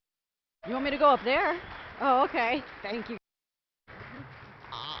You want me to go up there? Oh, okay. Thank you.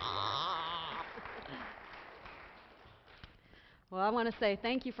 Well, I want to say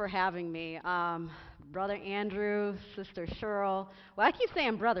thank you for having me. Brother Andrew, Sister Cheryl. Well, I keep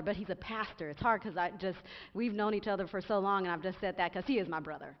saying brother, but he's a pastor. It's hard because we've known each other for so long, and I've just said that because he is my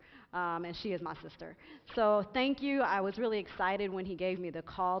brother, and she is my sister. So thank you. I was really excited when he gave me the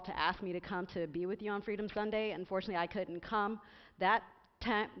call to ask me to come to be with you on Freedom Sunday. Unfortunately, I couldn't come that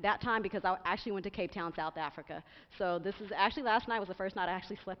that time because I actually went to Cape Town, South Africa. So this is actually last night was the first night I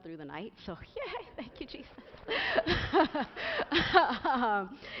actually slept through the night. So yay, thank you, Jesus.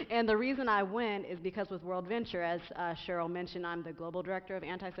 And the reason I went is because with World Venture, as Cheryl mentioned, I'm the global director of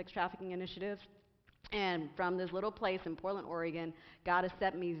anti-sex trafficking initiatives. And from this little place in Portland, Oregon, God has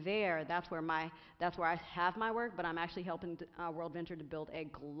set me there. That's where I have my work, but I'm actually helping World Venture to build a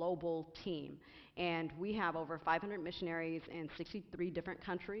global team. And we have over 500 missionaries in 63 different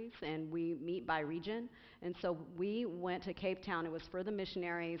countries, and we meet by region. And so we went to Cape Town. It was for the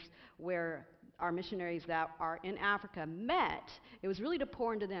missionaries where our missionaries that are in Africa met. It was really to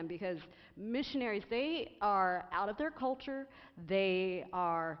pour into them because missionaries, they are out of their culture, they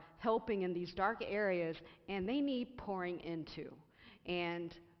are helping in these dark areas, and they need pouring into.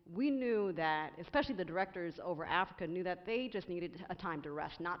 And we knew that, especially the directors over Africa, knew that they just needed a time to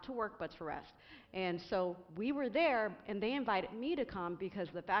rest, not to work, but to rest. And so we were there, and they invited me to come because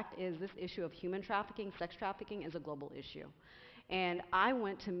the fact is, this issue of human trafficking, sex trafficking, is a global issue. And I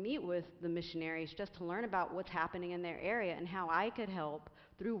went to meet with the missionaries just to learn about what's happening in their area and how I could help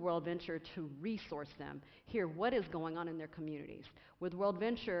through World Venture to resource them, hear what is going on in their communities. With World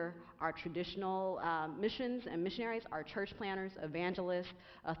Venture, our traditional missions and missionaries are church planners, evangelists,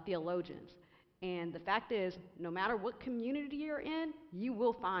 theologians. And the fact is, no matter what community you're in, you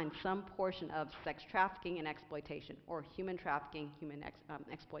will find some portion of sex trafficking and exploitation, or human trafficking,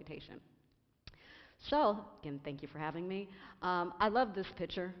 exploitation. So, again, thank you for having me. I love this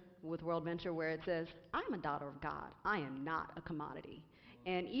picture with World Venture where it says, I'm a daughter of God. I am not a commodity.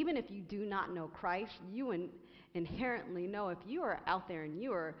 And even if you do not know Christ, you inherently know if you are out there and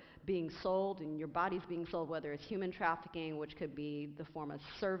you are being sold and your body's being sold, whether it's human trafficking, which could be the form of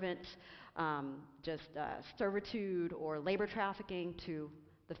servant, servitude, or labor trafficking, to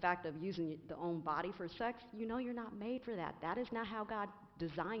the fact of using the own body for sex, you know you're not made for that. That is not how God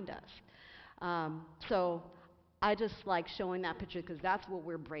designed us. So I just like showing that picture because that's what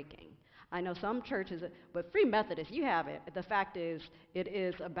we're breaking. I know some churches, but Free Methodist, you have it. The fact is, it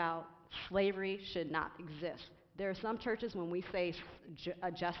is about slavery should not exist. There are some churches when we say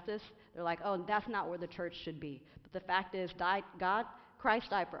justice, they're like, oh, that's not where the church should be. But the fact is, Christ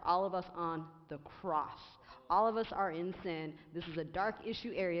died for all of us on the cross. All of us are in sin. This is a dark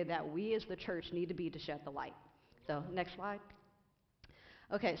issue area that we as the church need to be to shed the light. So, next slide.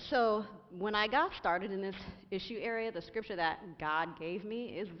 Okay, so when I got started in this issue area, the scripture that God gave me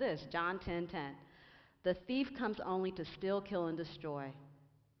is this, John 10:10. The thief comes only to steal, kill, and destroy,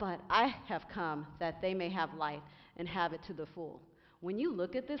 but I have come that they may have life and have it to the full. When you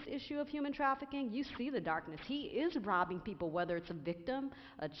look at this issue of human trafficking, you see the darkness. He is robbing people, whether it's a victim,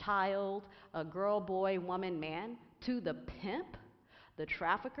 a child, a girl, boy, woman, man, to the pimp, the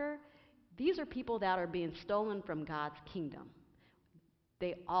trafficker. These are people that are being stolen from God's kingdom.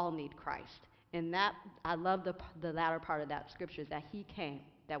 They all need Christ. And that I love the latter part of that scripture is that he came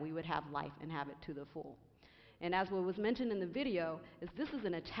that we would have life and have it to the full. And as what was mentioned in the video, is this is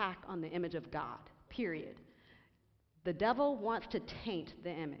an attack on the image of God. Period. The devil wants to taint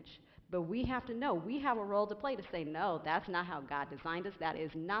the image. But we have to know, we have a role to play to say, no, that's not how God designed us. That is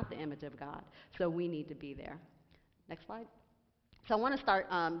not the image of God. So we need to be there. Next slide. So I want to start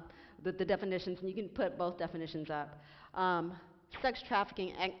the definitions, and you can put both definitions up. Sex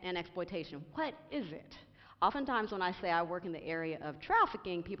trafficking and exploitation. What is it? Oftentimes, when I say I work in the area of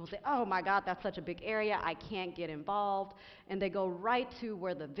trafficking, people say, oh my God, that's such a big area, I can't get involved. And they go right to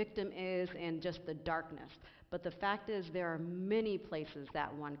where the victim is and just the darkness. But the fact is, there are many places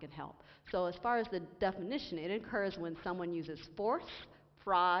that one can help. So, as far as the definition, it occurs when someone uses force,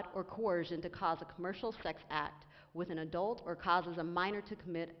 fraud, or coercion to cause a commercial sex act with an adult or causes a minor to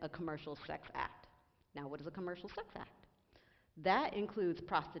commit a commercial sex act. Now, what is a commercial sex act? That includes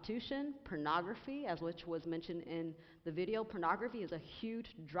prostitution, pornography, as which was mentioned in the video. Pornography is a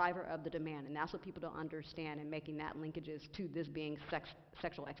huge driver of the demand, and that's what people don't understand in making that linkages to this being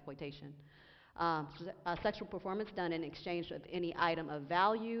sexual exploitation. Sexual performance done in exchange of any item of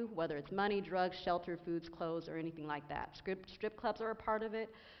value, whether it's money, drugs, shelter, foods, clothes, or anything like that. Strip clubs are a part of it.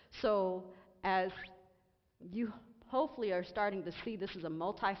 So as you hopefully are starting to see, this is a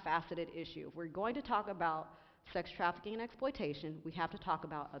multifaceted issue. If we're going to talk about sex trafficking and exploitation, we have to talk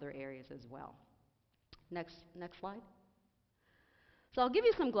about other areas as well. Next slide. So I'll give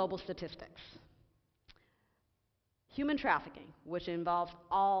you some global statistics. Human trafficking, which involves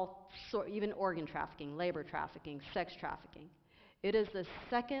even organ trafficking, labor trafficking, sex trafficking. It is the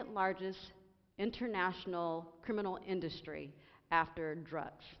second largest international criminal industry after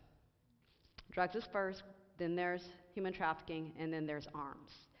drugs. Drugs is first, then there's human trafficking, and then there's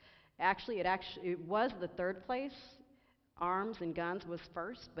arms. It was the third place. Arms and guns was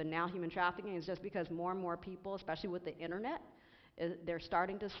first, but now human trafficking is just because more and more people, especially with the internet, they're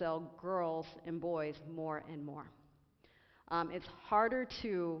starting to sell girls and boys more and more. It's harder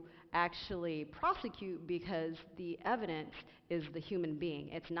to actually prosecute because the evidence is the human being.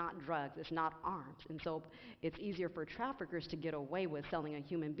 It's not drugs, it's not arms. And so it's easier for traffickers to get away with selling a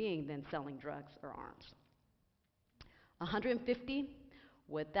human being than selling drugs or arms. 150,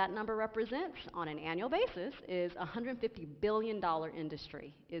 what that number represents on an annual basis is $150 billion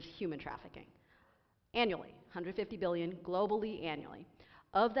industry is human trafficking. Annually, 150 billion globally annually.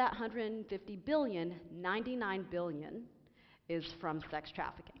 Of that 150 billion, 99 billion is from sex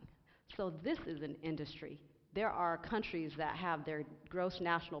trafficking. So this is an industry. There are countries that have their gross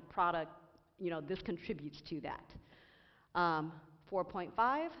national product, this contributes to that.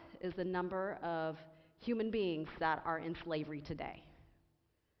 4.5 is the number of human beings that are in slavery today.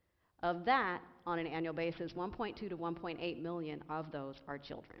 Of that, on an annual basis, 1.2 to 1.8 million of those are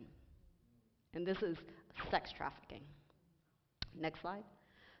children. And this is sex trafficking. Next slide.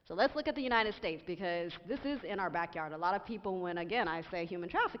 So let's look at the United States because this is in our backyard. A lot of people, when again I say human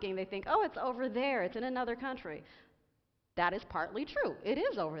trafficking, they think, oh, it's over there, it's in another country. That is partly true. It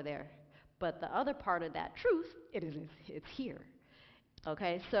is over there. But the other part of that truth, it's here.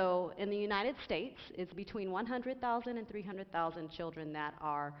 Okay, so in the United States, it's between 100,000 and 300,000 children that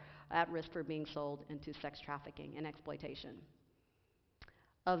are at risk for being sold into sex trafficking and exploitation.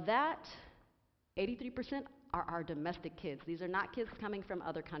 Of that, 83% are our domestic kids. These are not kids coming from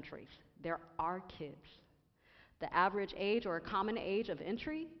other countries. They're our kids. The average age or a common age of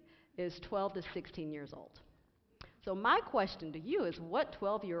entry is 12 to 16 years old. So my question to you is, what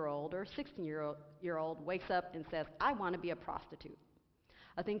 12-year-old or 16-year-old wakes up and says, I want to be a prostitute?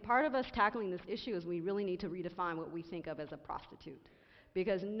 I think part of us tackling this issue is we really need to redefine what we think of as a prostitute.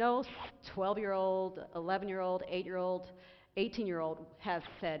 Because no 12-year-old, 11-year-old, 8-year-old, 18-year-old has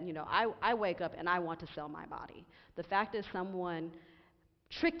said, I wake up and I want to sell my body. The fact is someone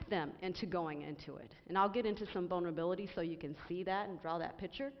tricked them into going into it. And I'll get into some vulnerability so you can see that and draw that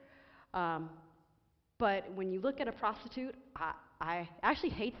picture. But when you look at a prostitute, I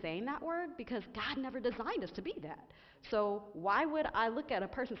actually hate saying that word because God never designed us to be that. So why would I look at a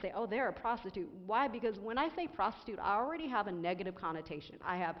person and say, oh, they're a prostitute? Why? Because when I say prostitute, I already have a negative connotation.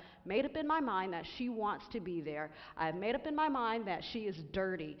 I have made up in my mind that she wants to be there. I have made up in my mind that she is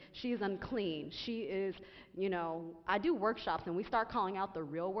dirty. She is unclean. She is, I do workshops and we start calling out the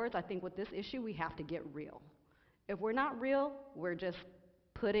real words. I think with this issue, we have to get real. If we're not real, we're just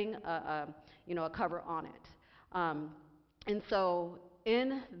putting a cover on it. And so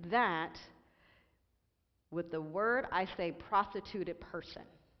in that, with the word, I say prostituted person.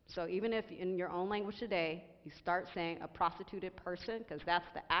 So even if in your own language today, you start saying a prostituted person, because that's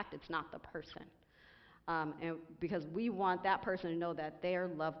the act, it's not the person. And because we want that person to know that they are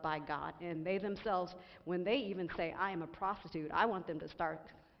loved by God. And they themselves, when they even say, I am a prostitute, I want them to start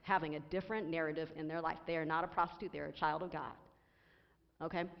having a different narrative in their life. They are not a prostitute, they're a child of God.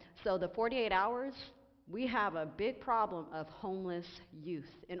 Okay? So the 48 hours, we have a big problem of homeless youth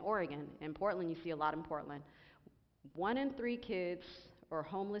in Oregon. In Portland, you see a lot in Portland. 1 in 3 kids or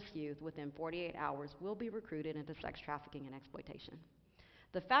homeless youth within 48 hours will be recruited into sex trafficking and exploitation.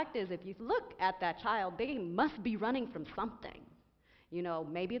 The fact is, if you look at that child, they must be running from something.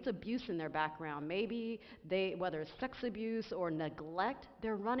 Maybe it's abuse in their background. Maybe whether it's sex abuse or neglect,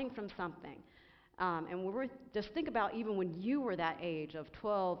 they're running from something. And just think about even when you were that age of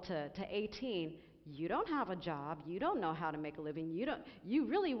 12 to 18, you don't have a job, you don't know how to make a living, you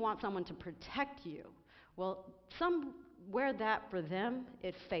really want someone to protect you. Well, somewhere that for them,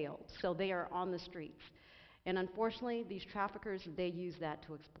 it failed, so they are on the streets. And unfortunately, these traffickers, they use that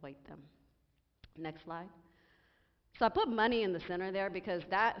to exploit them. Next slide. So I put money in the center there because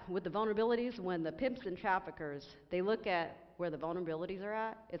that, with the vulnerabilities, when the pimps and traffickers, they look at where the vulnerabilities are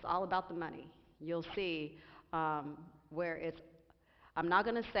at, it's all about the money. You'll see where it's, I'm not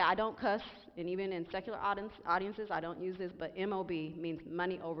going to say, I don't cuss, and even in secular audiences, I don't use this, but MOB means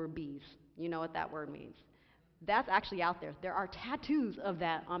money over bees. You know what that word means. That's actually out there. There are tattoos of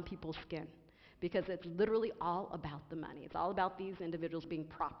that on people's skin because it's literally all about the money. It's all about these individuals being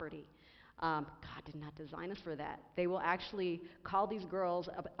property. God did not design us for that. They will actually call these girls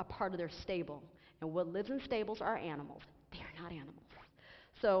a part of their stable. And what lives in stables are animals. They are not animals.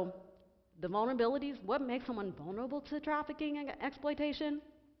 So the vulnerabilities, what makes someone vulnerable to trafficking and exploitation?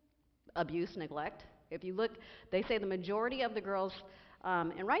 Abuse, neglect. If you look, they say the majority of the girls,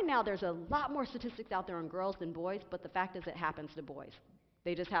 and right now there's a lot more statistics out there on girls than boys, but the fact is it happens to boys.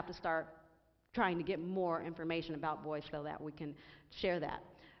 They just have to start trying to get more information about boys so that we can share that.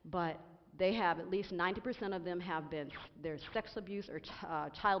 But they have at least 90% of them have been, there's sex abuse or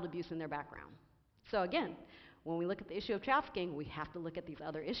child abuse in their background. So again, when we look at the issue of trafficking, we have to look at these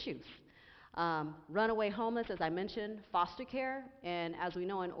other issues. Runaway homeless, as I mentioned, foster care, and as we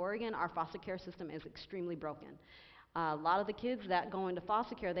know in Oregon, our foster care system is extremely broken. A lot of the kids that go into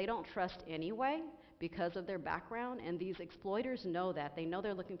foster care, they don't trust anyway because of their background, and these exploiters know that. They know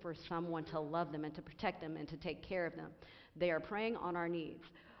they're looking for someone to love them and to protect them and to take care of them. They are preying on our needs.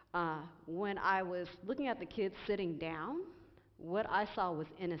 When I was looking at the kids sitting down, what I saw was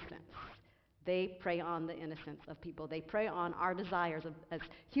innocence. They prey on the innocence of people. They prey on our desires as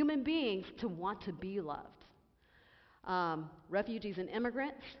human beings to want to be loved. Refugees and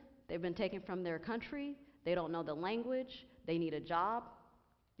immigrants, they've been taken from their country. They don't know the language. They need a job.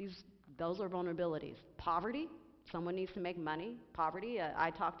 Those are vulnerabilities. Poverty, someone needs to make money. Poverty,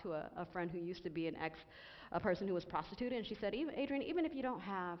 I talked to a friend who used to be a person who was prostituted, and she said, Adrienne, even if you don't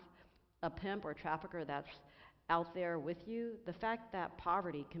have a pimp or trafficker that's out there with you, the fact that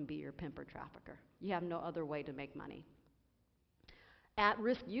poverty can be your pimp or trafficker. You have no other way to make money.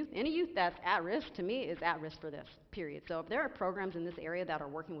 At-risk youth, any youth that's at risk to me is at risk for this, period. So if there are programs in this area that are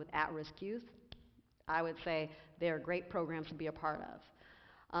working with at-risk youth, I would say they are great programs to be a part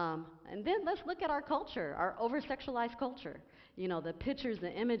of. And then let's look at our culture, our over-sexualized culture. You know, the pictures,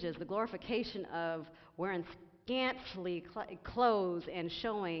 the images, the glorification of wearing scantily clothes and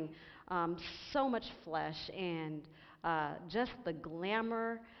showing so much flesh and just the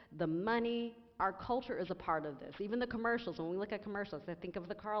glamour, the money. Our culture is a part of this. Even the commercials, when we look at commercials, I think of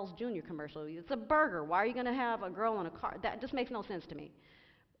the Carl's Jr. commercial. It's a burger. Why are you going to have a girl in a car? That just makes no sense to me.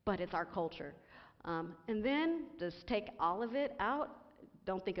 But it's our culture. And then just take all of it out.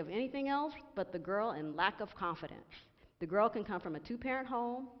 Don't think of anything else but the girl and lack of confidence. The girl can come from a two-parent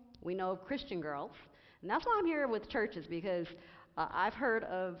home. We know of Christian girls. And that's why I'm here with churches, because I've heard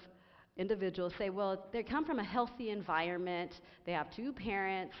of individuals say, well, they come from a healthy environment, they have two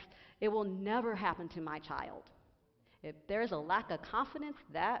parents, it will never happen to my child. If there's a lack of confidence,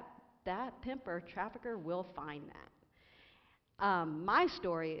 that pimp or trafficker will find that. My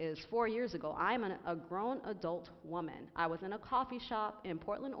story is 4 years ago. I'm a grown adult woman. I was in a coffee shop in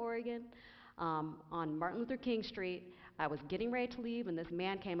Portland, Oregon, on Martin Luther King Street. I was getting ready to leave, and this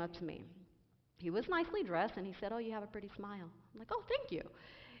man came up to me. He was nicely dressed, and he said, oh, you have a pretty smile. I'm like, oh, thank you.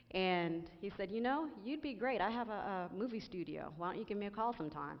 And he said, you know, you'd be great. I have a movie studio. Why don't you give me a call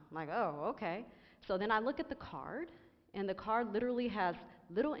sometime? I'm like, oh, okay. So then I look at the card, and the card literally has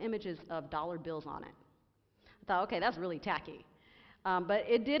little images of dollar bills on it. I thought, okay, that's really tacky. But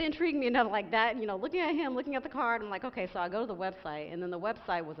it did intrigue me enough like that, you know, looking at him, looking at the card, I'm like, okay, so I go to the website, and then the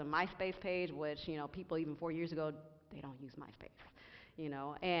website was a MySpace page, which, you know, people even 4 years ago, they don't use MySpace, you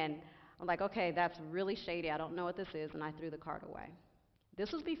know. And I'm like, okay, that's really shady. I don't know what this is, and I threw the card away.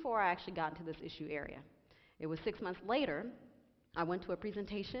 This was before I actually got into this issue area. It was 6 months later, I went to a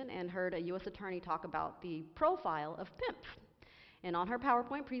presentation and heard a U.S. attorney talk about the profile of pimps. And on her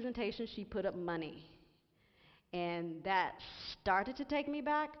PowerPoint presentation, she put up money. And that started to take me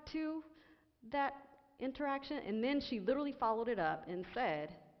back to that interaction. And then she literally followed it up and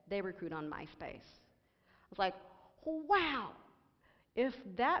said, they recruit on MySpace. I was like, wow. If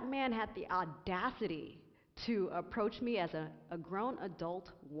that man had the audacity to approach me as a grown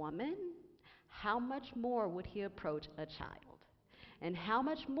adult woman, how much more would he approach a child? And how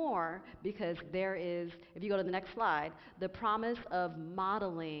much more, because there is, if you go to the next slide, the promise of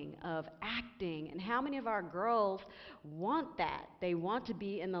modeling, of acting, and how many of our girls want that? They want to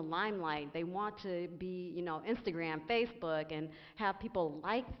be in the limelight. They want to be, you know, Instagram, Facebook, and have people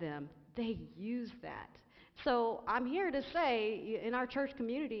like them. They use that. So I'm here to say, in our church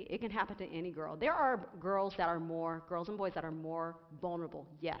community, it can happen to any girl. There are girls and boys that are more vulnerable,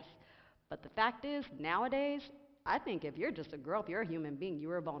 yes. But the fact is, nowadays, I think if you're just a girl, if you're a human being, you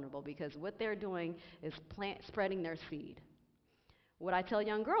are vulnerable, because what they're doing is spreading their seed. What I tell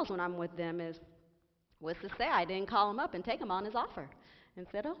young girls when I'm with them is, what's to say I didn't call him up and take him on his offer and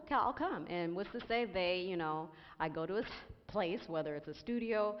said, okay, I'll come. And what's to say I go to his place, whether it's a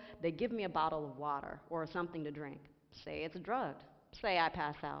studio, they give me a bottle of water or something to drink. Say it's drugged. Say I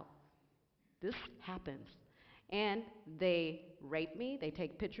pass out. This happens. And they rape me, they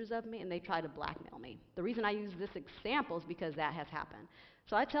take pictures of me, and they try to blackmail me. The reason I use this example is because that has happened.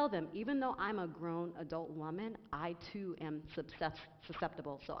 So I tell them, even though I'm a grown adult woman, I too am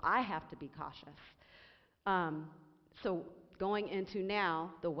susceptible, so I have to be cautious. Um, so going into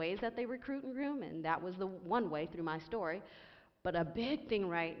now the ways that they recruit and groom, and that was the one way through my story, but a big thing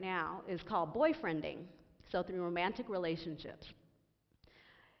right now is called boyfriending. So through romantic relationships.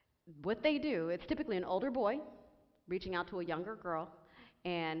 What they do, it's typically an older boy reaching out to a younger girl,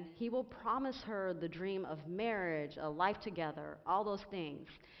 and he will promise her the dream of marriage, a life together, all those things,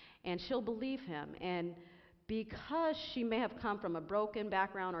 and she'll believe him. And because she may have come from a broken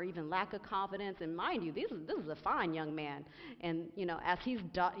background or even lack of confidence, and mind you, this is a fine young man, and as he's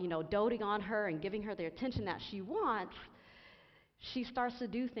doting on her and giving her the attention that she wants, she starts to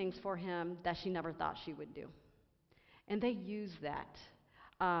do things for him that she never thought she would do. And they use that.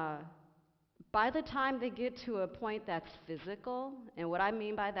 By the time they get to a point that's physical, and what I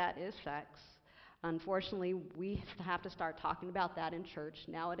mean by that is sex, unfortunately, we have to start talking about that in church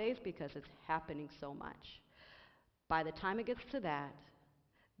nowadays because it's happening so much. By the time it gets to that,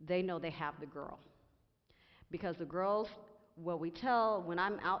 they know they have the girl. Because the girls, what we tell when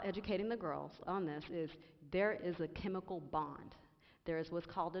I'm out educating the girls on this is there is a chemical bond. There is what's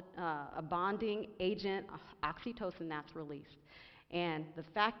called a bonding agent, oxytocin, that's released. And the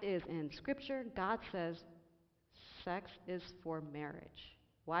fact is, in Scripture, God says sex is for marriage.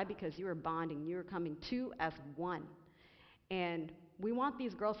 Why? Because you are bonding. You are coming two as one. And we want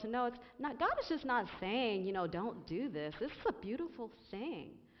these girls to know it's not, God is just not saying, don't do this. This is a beautiful thing.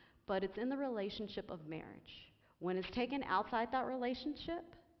 But it's in the relationship of marriage. When it's taken outside that relationship,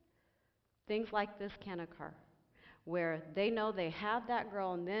 things like this can occur, where they know they have that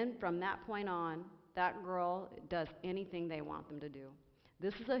girl, and then from that point on, that girl does anything they want them to do.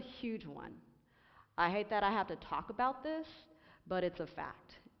 This is a huge one. I hate that I have to talk about this, but it's a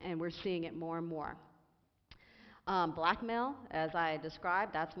fact, and we're seeing it more and more. Blackmail, as I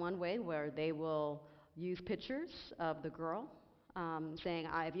described, that's one way where they will use pictures of the girl, saying,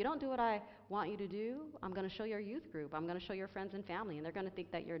 if you don't do what I want you to do, I'm going to show your youth group, I'm going to show your friends and family, and they're going to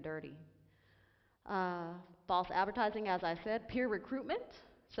think that you're dirty. False advertising, as I said, peer recruitment.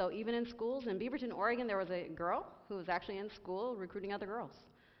 So even in schools, in Beaverton, Oregon, there was a girl who was actually in school recruiting other girls.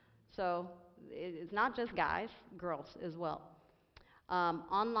 So it's not just guys, girls as well.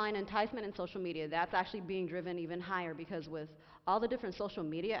 Online enticement and social media, that's actually being driven even higher because with all the different social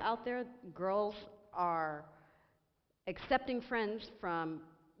media out there, girls are accepting friends from,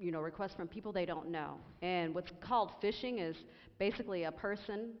 requests from people they don't know. And what's called phishing is basically a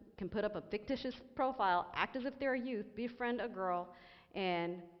person can put up a fictitious profile, act as if they're a youth, befriend a girl,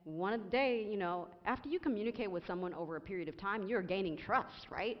 and one day, after you communicate with someone over a period of time, you're gaining trust,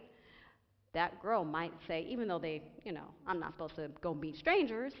 right? That girl might say, even though they, I'm not supposed to go meet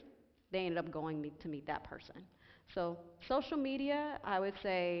strangers, they ended up going to meet that person. So social media, I would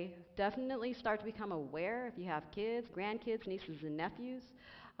say, definitely start to become aware if you have kids, grandkids, nieces, and nephews.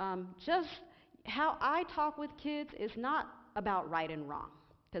 Just how I talk with kids is not about right and wrong.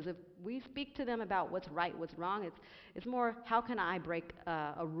 Because if we speak to them about what's right, what's wrong, it's more how can I break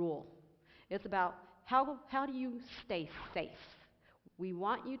a rule. It's about how do you stay safe. We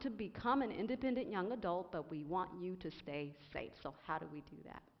want you to become an independent young adult, but we want you to stay safe. So how do we do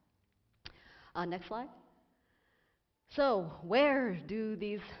that? Next slide. So where do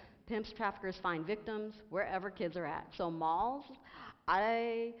these pimps, traffickers find victims? Wherever kids are at. So malls,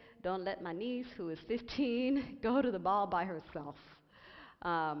 I don't let my niece, who is 15, go to the mall by herself.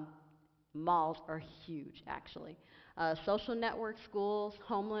 Malls are huge, actually. Social networks, schools,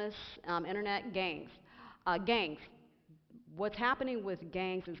 homeless, internet, gangs. Gangs. What's happening with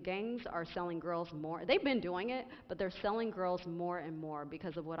gangs is gangs are selling girls more. They've been doing it, but they're selling girls more and more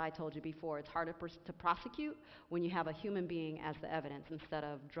because of what I told you before. It's harder to prosecute when you have a human being as the evidence instead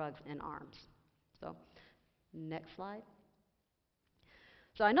of drugs and arms. So, next slide.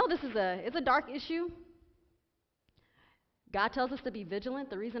 So I know this is it's a dark issue. God tells us to be vigilant.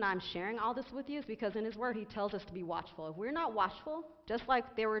 The reason I'm sharing all this with you is because in His Word, He tells us to be watchful. If we're not watchful, just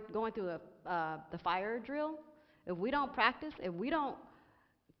like they were going through the fire drill, if we don't practice, if we don't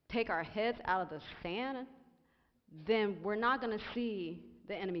take our heads out of the sand, then we're not going to see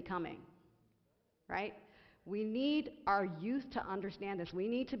the enemy coming, right? We need our youth to understand this. We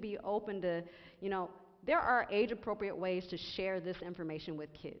need to be open to, there are age-appropriate ways to share this information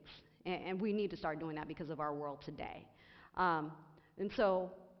with kids, and we need to start doing that because of our world today. And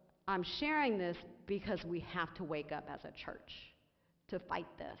so I'm sharing this because we have to wake up as a church to fight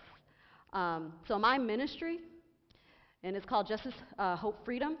this. So my ministry, and it's called Justice, Hope,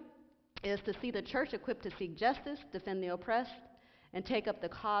 Freedom. is to see the church equipped to seek justice, defend the oppressed, and take up the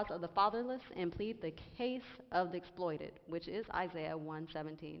cause of the fatherless and plead the case of the exploited, which is Isaiah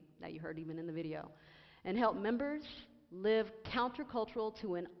 1:17 that you heard even in the video, and help members live countercultural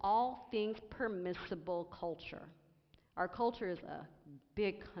to an all things permissible culture. Our culture is a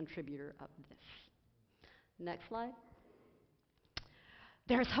big contributor of this. Next slide.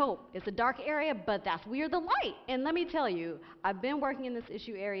 There's hope. It's a dark area, but that's where the light. And let me tell you, I've been working in this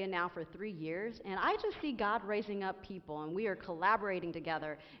issue area now for 3 years, and I just see God raising up people, and we are collaborating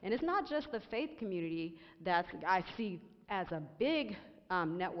together. And it's not just the faith community that I see as a big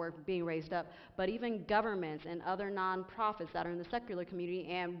network being raised up, but even governments and other nonprofits that are in the secular community.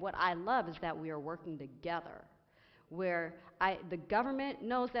 And what I love is that we are working together, where the government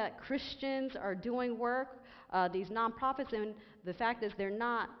knows that Christians are doing work, these nonprofits, and the fact is they're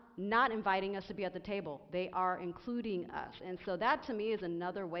not inviting us to be at the table. They are including us. And so that to me is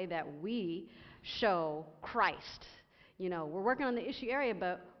another way that we show Christ. You know, we're working on the issue area,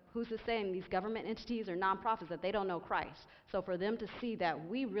 but who's to say these government entities or nonprofits that they don't know Christ? So for them to see that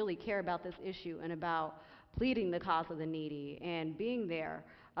we really care about this issue and about pleading the cause of the needy and being there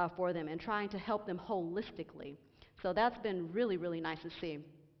for them and trying to help them holistically. So that's been really, really nice to see.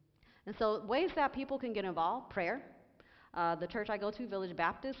 And so ways that people can get involved: prayer. The church I go to, Village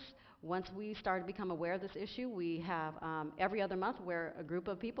Baptist, once we started to become aware of this issue, we have every other month where a group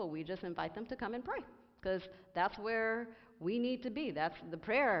of people, we just invite them to come and pray, because that's where we need to be. That's the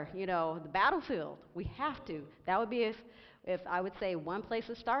prayer, you know, the battlefield. We have to. That would be if I would say one place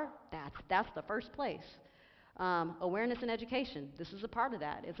to start, that's the first place. Awareness and education. This is a part of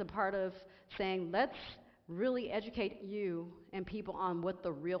that. It's a part of saying, let's really educate you and people on what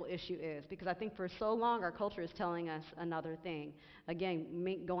the real issue is, because I think for so long our culture is telling us another thing.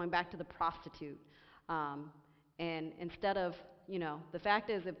 Again, going back to the prostitute, and instead of, you know, the fact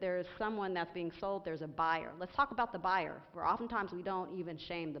is if there is someone that's being sold, there's a buyer. Let's talk about the buyer, for oftentimes we don't even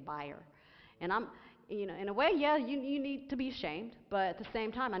shame the buyer. And you know, in a way, yeah, you need to be shamed, but at the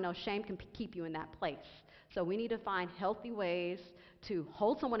same time, I know shame can keep you in that place. So we need to find healthy ways to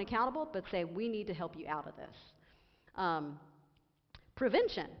hold someone accountable, but say, we need to help you out of this.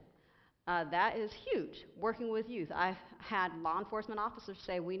 Prevention, that is huge. Working with youth. I've had law enforcement officers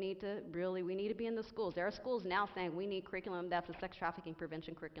say we need to be in the schools. There are schools now saying we need curriculum that's a sex trafficking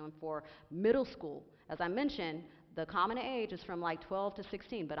prevention curriculum for middle school. As I mentioned, the common age is from like 12 to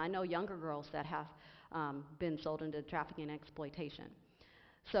 16, but I know younger girls that have been sold into trafficking and exploitation.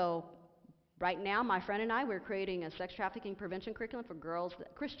 So right now, my friend and I, we're creating a sex trafficking prevention curriculum for girls,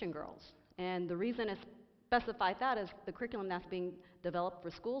 Christian girls. And the reason it's specified that is the curriculum that's being developed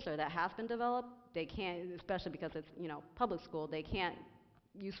for schools, or that has been developed, they can't, especially because it's, you know, public school, they can't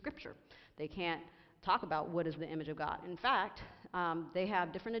use scripture. They can't talk about what is the image of God. In fact, they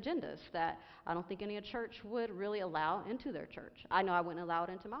have different agendas that I don't think any church would really allow into their church. I know I wouldn't allow it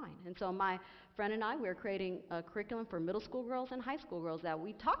into mine. And so my friend and I, we're creating a curriculum for middle school girls and high school girls that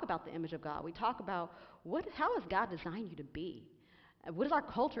we talk about the image of God. We talk about how has God designed you to be? What does our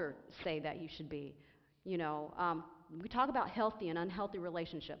culture say that you should be? You know, we talk about healthy and unhealthy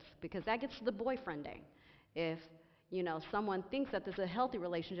relationships, because that gets to the boyfriending. If, you know, someone thinks that this is a healthy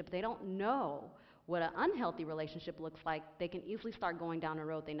relationship, they don't know what an unhealthy relationship looks like, they can easily start going down a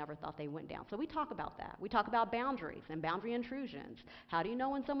road they never thought they went down. So we talk about that. We talk about boundaries and boundary intrusions. How do you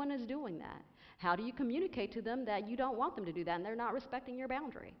know when someone is doing that? How do you communicate to them that you don't want them to do that and they're not respecting your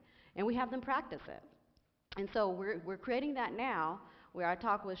boundary? And we have them practice it. And so we're creating that now, where I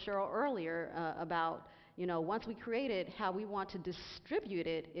talked with Cheryl earlier about, you know, once we create it, how we want to distribute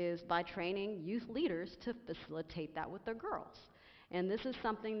it is by training youth leaders to facilitate that with their girls. And this is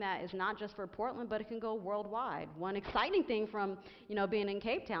something that is not just for Portland, but it can go worldwide. One exciting thing from, you know, being in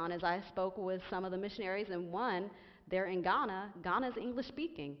Cape Town is I spoke with some of the missionaries, and one, they're in Ghana. Ghana's English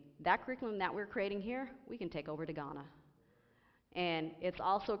speaking. That curriculum that we're creating here, we can take over to Ghana. And it's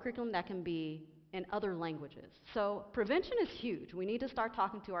also a curriculum that can be in other languages. So prevention is huge. We need to start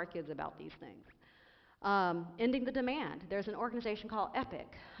talking to our kids about these things. Ending the demand. There's an organization called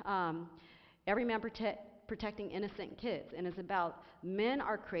EPIC, Every Man Protecting Innocent Kids, and it's about men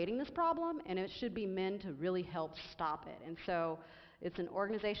are creating this problem, and it should be men to really help stop it. And so it's an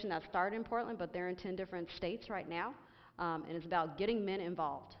organization that started in Portland, but they're in 10 different states right now, and it's about getting men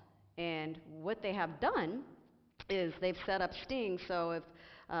involved. And what they have done is they've set up stings, so if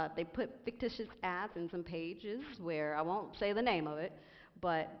they put fictitious ads in some pages where, I won't say the name of it,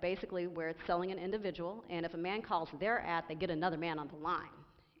 but basically where it's selling an individual, and if a man calls their ad, they get another man on the line.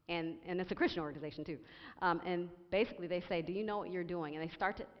 And it's a Christian organization too. And basically they say, do you know what you're doing? And they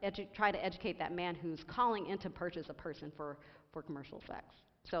start to try to educate that man who's calling in to purchase a person for commercial sex.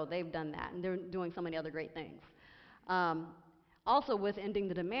 So they've done that, and they're doing so many other great things. Um, Also, with ending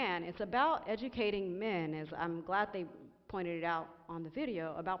the demand, it's about educating men, as I'm glad they pointed it out on the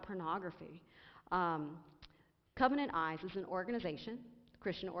video, about pornography. Um, Covenant Eyes is an organization,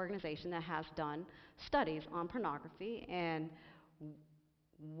 Christian organization, that has done studies on pornography, and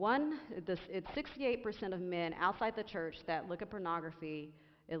it's 68% of men outside the church that look at pornography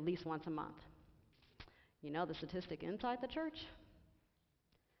at least once a month. You know the statistic inside the church?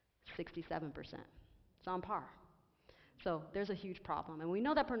 67%. It's on par. So there's a huge problem. And we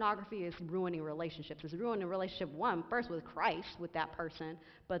know that pornography is ruining relationships. It's ruining a relationship, one, first with Christ, with that person,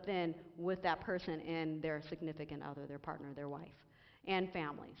 but then with that person and their significant other, their partner, their wife, and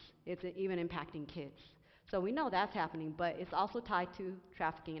families. It's even impacting kids. So we know that's happening, but it's also tied to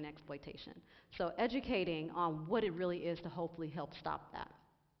trafficking and exploitation. So educating on what it really is to hopefully help stop that.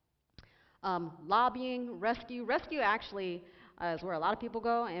 Lobbying, rescue. Rescue actually is where a lot of people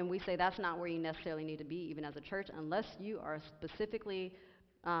go, and we say that's not where you necessarily need to be, even as a church, unless you are specifically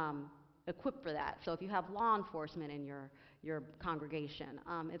equipped for that. So if you have law enforcement in your congregation,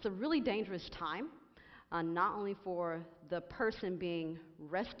 it's a really dangerous time, not only for the person being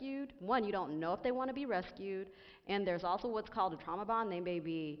rescued. One, you don't know if they want to be rescued, and there's also what's called a trauma bond. They may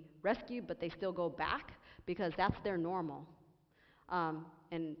be rescued, but they still go back because that's their normal.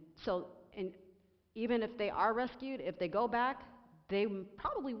 And so, and even if they are rescued, if they go back, they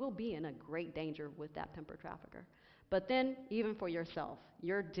probably will be in a great danger with that pimper trafficker. But then, even for yourself,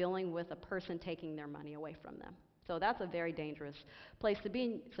 you're dealing with a person taking their money away from them. So that's a very dangerous place to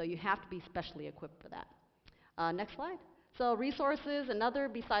be, so you have to be specially equipped for that. Next slide. So resources, another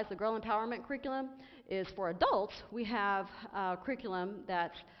besides the Girl Empowerment curriculum, is for adults. We have a curriculum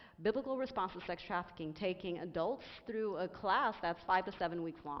that's biblical response to sex trafficking, taking adults through a class that's 5 to 7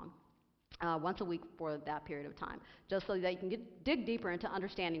 weeks long, once a week for that period of time, just so that you can dig deeper into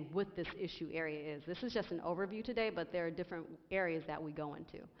understanding what this issue area is. This is just an overview today, but there are different areas that we go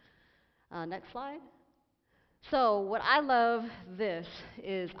into. Next slide. So what I love this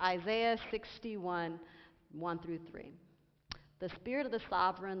is Isaiah 61, 1 through 3. The Spirit of the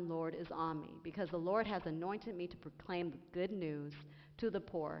Sovereign Lord is on me, because the Lord has anointed me to proclaim the good news to the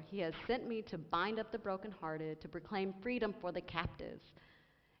poor. He has sent me to bind up the brokenhearted, to proclaim freedom for the captives,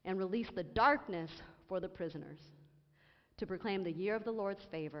 and release the darkness for the prisoners, to proclaim the year of the Lord's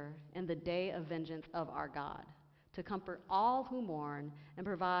favor and the day of vengeance of our God, to comfort all who mourn and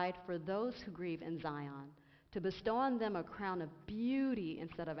provide for those who grieve in Zion, to bestow on them a crown of beauty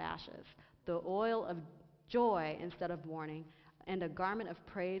instead of ashes, the oil of joy instead of mourning, and a garment of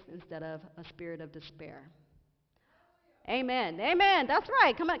praise instead of a spirit of despair. Amen. Amen. That's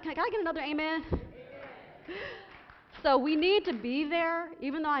right. Come on. Can I get another amen? So we need to be there,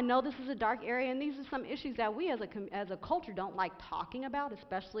 even though I know this is a dark area, and these are some issues that we as a culture don't like talking about,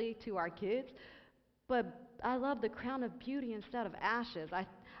 especially to our kids. But I love the crown of beauty instead of ashes.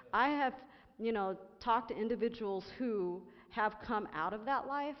 I have, talked to individuals who have come out of that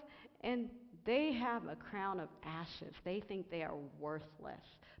life, and they have a crown of ashes. They think they are worthless.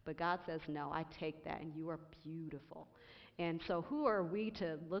 But God says, no, I take that, and you are beautiful. And so who are we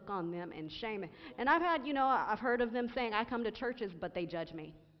to look on them and shame it? And I've heard of them saying, I come to churches, but they judge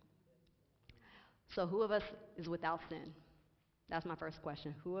me. So who of us is without sin? That's my first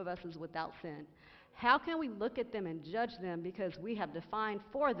question. Who of us is without sin? How can we look at them and judge them because we have defined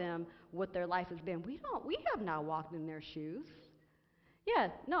for them what their life has been? We have not walked in their shoes. Yeah,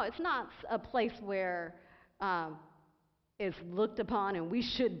 no, it's not a place where it's looked upon and we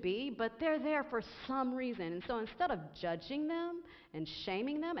should be, but they're there for some reason. And so instead of judging them and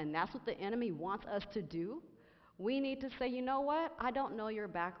shaming them, and that's what the enemy wants us to do, we need to say, you know what? I don't know your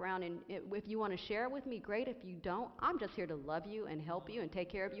background, and if you want to share it with me, great. If you don't, I'm just here to love you and help you and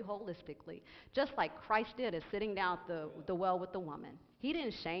take care of you holistically. Just like Christ did is sitting down at the well with the woman. He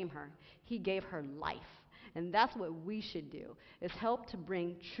didn't shame her. He gave her life. And that's what we should do, is help to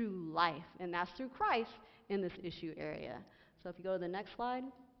bring true life. And that's through Christ in this issue area. So if you go to the next slide,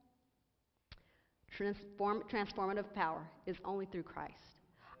 transformative power is only through Christ.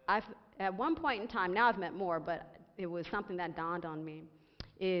 At one point in time, now I've met more, but it was something that dawned on me,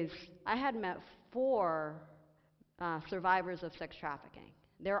 is I had met 4 survivors of sex trafficking.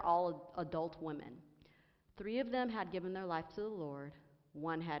 They're all adult women. 3 of them had given their life to the Lord,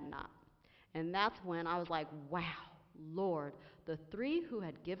 1 had not. And that's when I was like, wow, Lord, the 3 who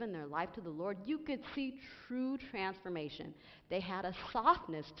had given their life to the Lord, you could see true transformation. They had a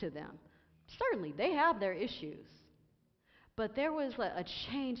softness to them. Certainly, they have their issues. But there was a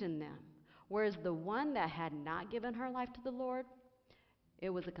change in them. Whereas the one that had not given her life to the Lord, It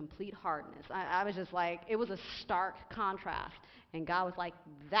was a complete hardness. I was just like, it was a stark contrast. And God was like,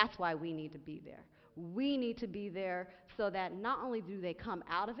 that's why we need to be there. We need to be there so that not only do they come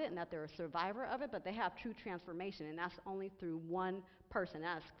out of it and that they're a survivor of it, but they have true transformation. And that's only through one person,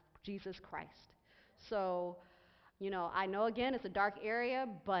 that's Jesus Christ. So, I know again it's a dark area,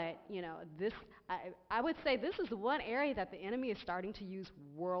 but I would say this is the one area that the enemy is starting to use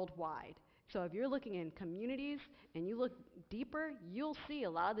worldwide. So if you're looking in communities and you look deeper, you'll see a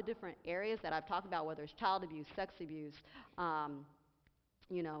lot of the different areas that I've talked about, whether it's child abuse, sex abuse, um,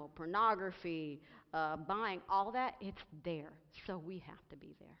 pornography, buying, all that, it's there. So we have to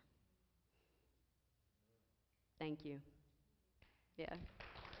be there. Thank you. Yeah.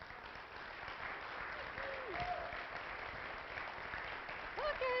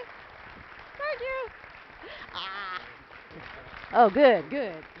 Okay. Thank you. Ah. Oh, good,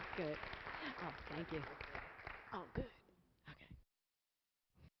 good, good. Oh, thank you. Oh, good. Okay.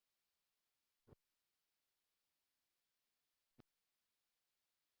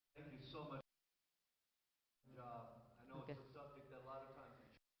 Thank you so much for your job. I know Okay. it's a subject that a lot of times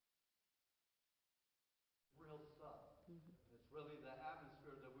is real stuff. Hmm. It's really the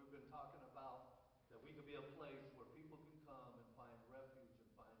atmosphere that we've been talking about, that we could be a place where people can come and find refuge and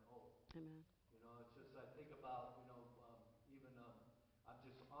find hope. Amen. It's just, I think about, even, I'm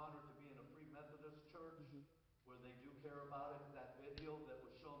just honored to be in a Free Methodist church Hmm. where they do care about it. That video that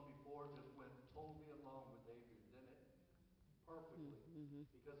was shown before just went totally along with Adrian, didn't it? Perfectly. Mm-hmm.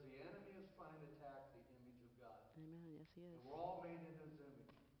 Because the enemy is trying to attack the image of God. Amen. Yes, he And is. we're all made in his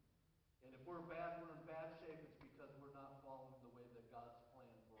image. And if we're bad, we're in bad shape. It's because we're not following the way that God's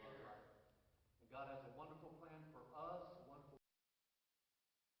planned for our life. And God has a wonderful plan for us, a wonderful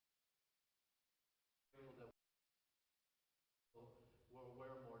plan that we're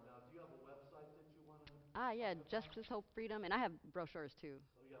aware more. Now, do you have a website that you want to Yeah, talk about? Justice, Hope, Freedom, and I have brochures too.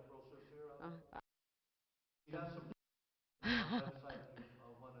 Oh, you have brochures here? Uh, You have some on our website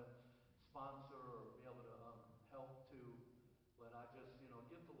you want to sponsor or be able to help to. But I just,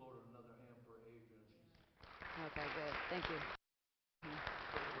 give the Lord another hand for Adrian. okay, good. Thank you. Mhm.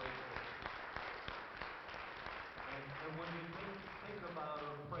 She's so grateful. And when you think about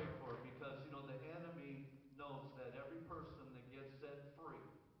her, pray for her because, the enemy knows that every person that gets set free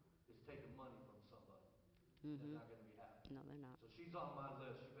is taking money from somebody. And they're Mhm. not going to be happy. No, they're not. So she's on my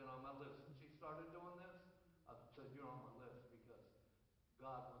list. She's been on my list. Since she started doing this, I've said, you're on my list because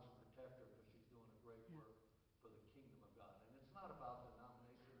God wants to protect her because she's doing a great Yeah. work for the kingdom of God. And it's not about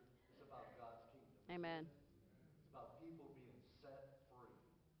denomination. It's about God's kingdom. Amen. It's about people being set free.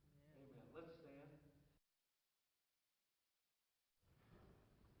 Amen. Let's stand.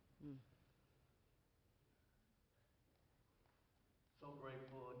 Mm. So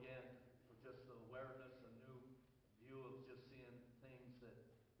grateful again for just the awareness, a new view of just seeing things that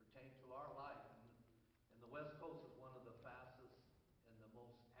pertain to our life. And the West Coast is one of the fastest and the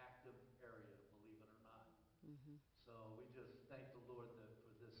most active area, believe it or not. Mhm. So we just thank the Lord for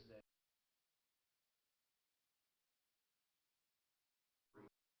this day.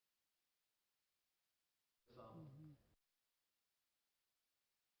 Um, Mhm.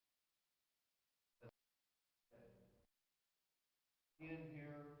 in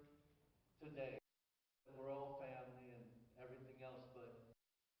here today, we're all family and everything else, but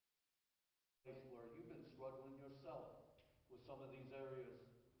place where you've been struggling yourself with some of these areas.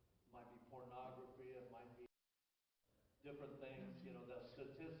 It might be pornography, it might be different things. The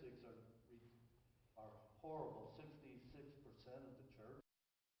statistics are horrible. 66% of the church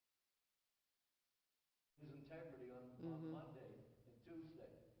is integrity on Mhm. Monday and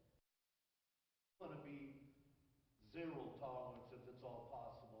Tuesday. We want to be zero tolerance if it's all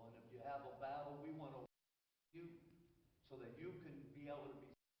possible. And if you have a battle, we want to you so that you can be able to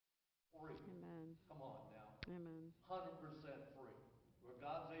be free. Amen. Come on now. Amen. 100% free. Where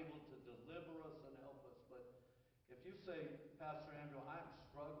God's able to deliver us and help us. But if you say, Pastor Andrew, I'm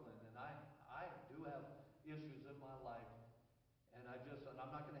struggling and I do have issues in my life, and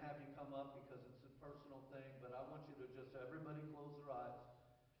I'm not going to have you come up because it's a personal thing, but I want you to just, everybody close their eyes,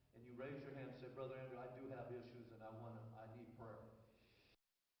 and you raise your hand and say, Brother Andrew, I do have issues and I need prayer.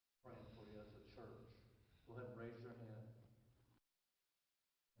 Praying for you as a church. Go ahead and raise your hand.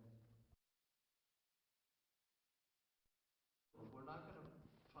 We're not going to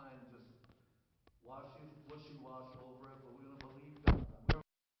try and just wishy-wash over it, but we're going to believe God. We're going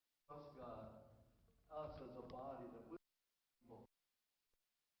to trust God, us as a body, that we're people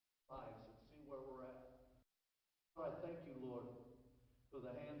lives and see where we're at. Lord, I thank you, Lord, for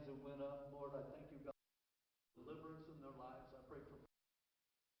the hands that went up. Lord, I thank you, God, for deliverance in their lives. I pray for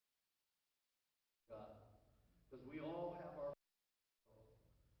God, because we all have our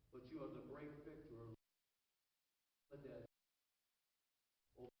you are the great victor of the dead.